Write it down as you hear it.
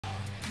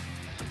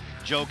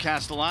Joe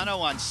Castellano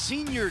on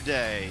Senior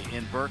Day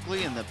in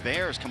Berkeley, and the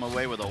Bears come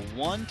away with a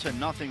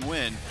 1-0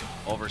 win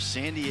over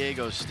San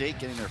Diego State,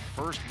 getting their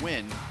first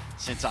win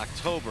since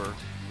October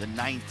the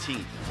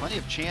 19th. Plenty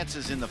of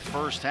chances in the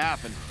first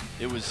half, and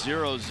it was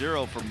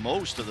 0-0 for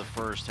most of the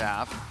first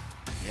half.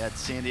 You had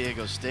San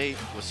Diego State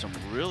with some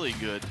really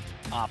good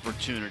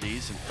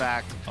opportunities. In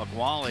fact,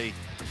 Aguali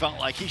felt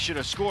like he should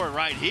have scored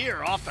right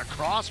here off the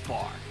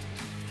crossbar.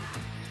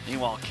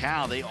 Meanwhile,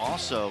 Cal, they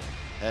also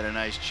had a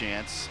nice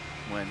chance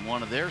when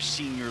one of their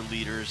senior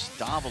leaders,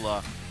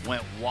 Davila,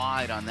 went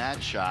wide on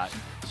that shot.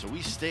 So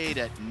we stayed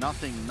at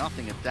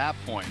 0-0 at that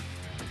point.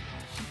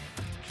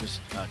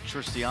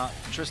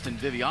 Tristan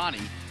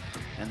Viviani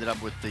ended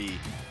up with the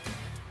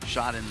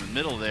shot in the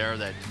middle there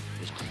that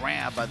was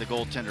grabbed by the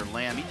goaltender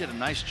Lamb. He did a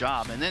nice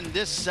job. And then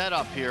this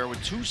setup here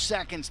with 2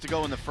 seconds to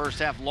go in the first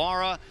half.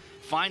 Lara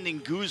finding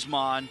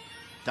Guzman.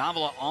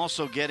 Davila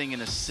also getting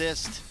an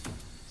assist.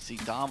 See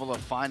Davila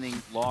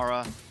finding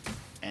Lara.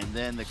 And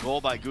then the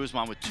goal by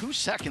Guzman with 2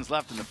 seconds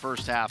left in the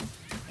first half,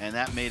 and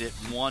that made it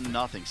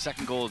 1-0.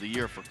 Second goal of the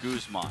year for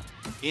Guzman.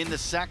 In the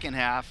second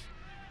half,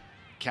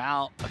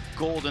 Cal, a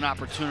golden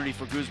opportunity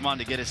for Guzman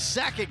to get his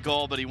second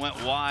goal, but he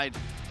went wide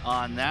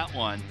on that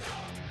one.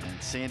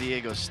 And San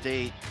Diego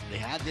State, they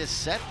had this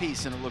set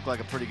piece, and it looked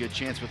like a pretty good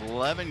chance with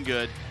 11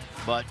 good,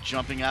 but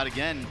jumping out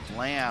again,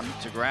 Lamb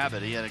to grab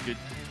it. He had a good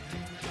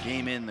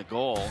game in the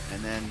goal,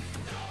 and then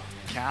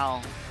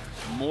Cal,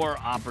 more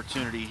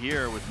opportunity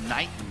here with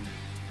Knighton,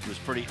 who was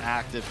pretty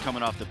active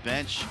coming off the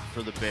bench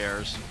for the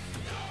Bears,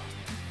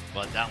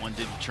 but that one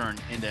didn't turn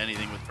into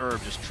anything with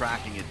Herb just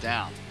tracking it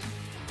down.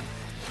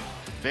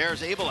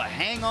 Bears able to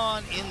hang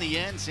on in the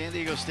end. San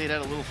Diego State had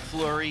a little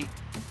flurry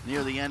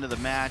near the end of the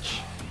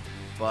match,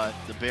 but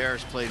the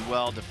Bears played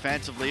well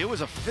defensively. It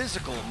was a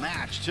physical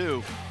match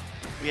too.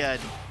 We had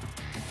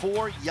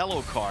 4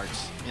 yellow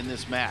cards in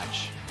this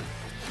match.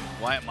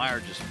 Wyatt Meyer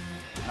just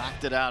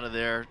knocked it out of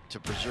there to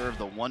preserve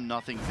the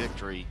 1-0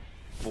 victory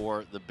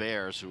for the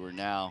Bears, who are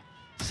now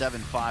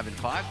 7-5-5,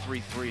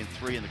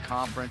 3-3-3 in the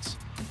conference.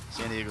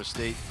 San Diego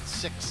State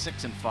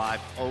 6-6-5,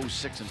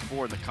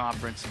 0-6-4 in the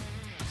conference.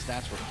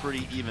 Stats were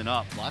pretty even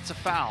up. Lots of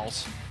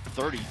fouls,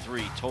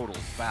 33 total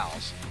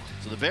fouls.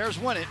 So the Bears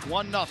win it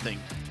 1-0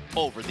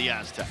 over the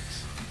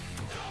Aztecs.